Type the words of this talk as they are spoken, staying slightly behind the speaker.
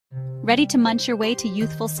Ready to munch your way to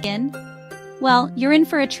youthful skin? Well, you're in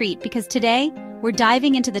for a treat because today, we're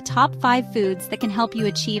diving into the top 5 foods that can help you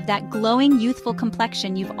achieve that glowing youthful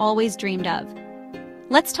complexion you've always dreamed of.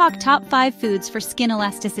 Let's talk top 5 foods for skin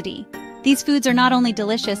elasticity. These foods are not only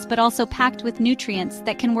delicious but also packed with nutrients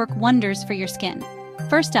that can work wonders for your skin.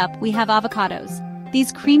 First up, we have avocados.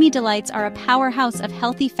 These creamy delights are a powerhouse of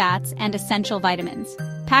healthy fats and essential vitamins.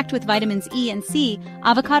 Packed with vitamins E and C,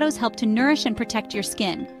 avocados help to nourish and protect your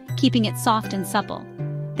skin, keeping it soft and supple.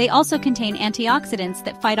 They also contain antioxidants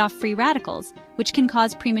that fight off free radicals, which can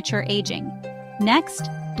cause premature aging. Next,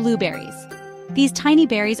 blueberries. These tiny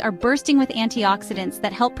berries are bursting with antioxidants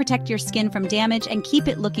that help protect your skin from damage and keep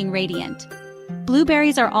it looking radiant.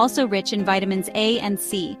 Blueberries are also rich in vitamins A and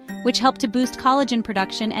C, which help to boost collagen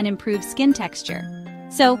production and improve skin texture.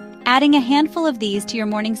 So, adding a handful of these to your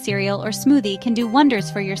morning cereal or smoothie can do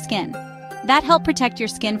wonders for your skin. That helps protect your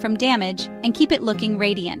skin from damage and keep it looking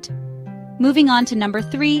radiant. Moving on to number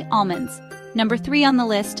 3, almonds. Number 3 on the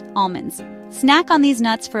list, almonds. Snack on these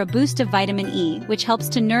nuts for a boost of vitamin E, which helps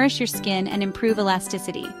to nourish your skin and improve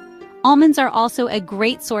elasticity. Almonds are also a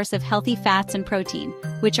great source of healthy fats and protein,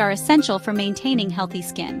 which are essential for maintaining healthy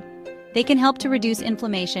skin. They can help to reduce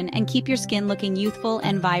inflammation and keep your skin looking youthful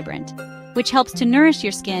and vibrant, which helps to nourish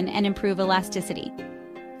your skin and improve elasticity.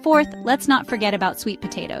 Fourth, let's not forget about sweet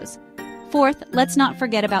potatoes.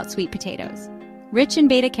 Rich in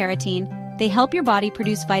beta-carotene, they help your body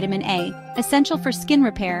produce vitamin A, essential for skin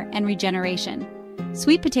repair and regeneration.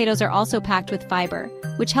 Sweet potatoes are also packed with fiber,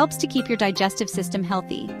 which helps to keep your digestive system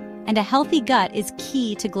healthy. And a healthy gut is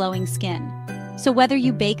key to glowing skin. So whether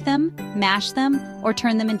you bake them, mash them, or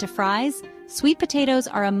turn them into fries, sweet potatoes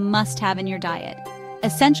are a must-have in your diet,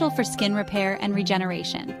 essential for skin repair and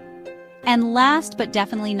regeneration. And last but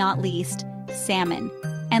definitely not least, salmon.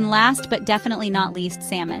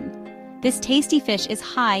 This tasty fish is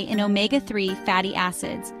high in omega-3 fatty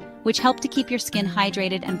acids, which help to keep your skin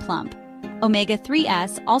hydrated and plump.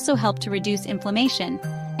 Omega-3s also help to reduce inflammation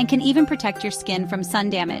and can even protect your skin from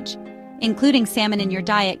sun damage. Including salmon in your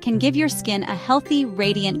diet can give your skin a healthy,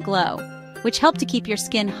 radiant glow, which help to keep your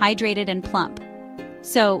skin hydrated and plump.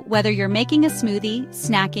 So, whether you're making a smoothie,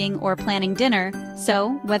 snacking, or planning dinner,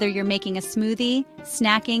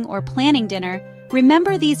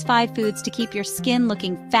 remember these 5 foods to keep your skin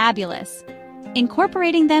looking fabulous.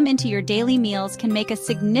 Incorporating them into your daily meals can make a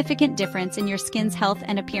significant difference in your skin's health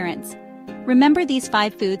and appearance. Remember these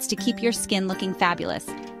 5 foods to keep your skin looking fabulous.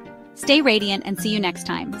 Stay radiant and see you next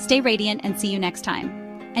time.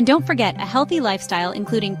 And don't forget, a healthy lifestyle,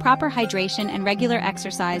 including proper hydration and regular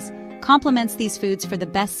exercise, complements these foods for the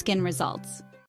best skin results.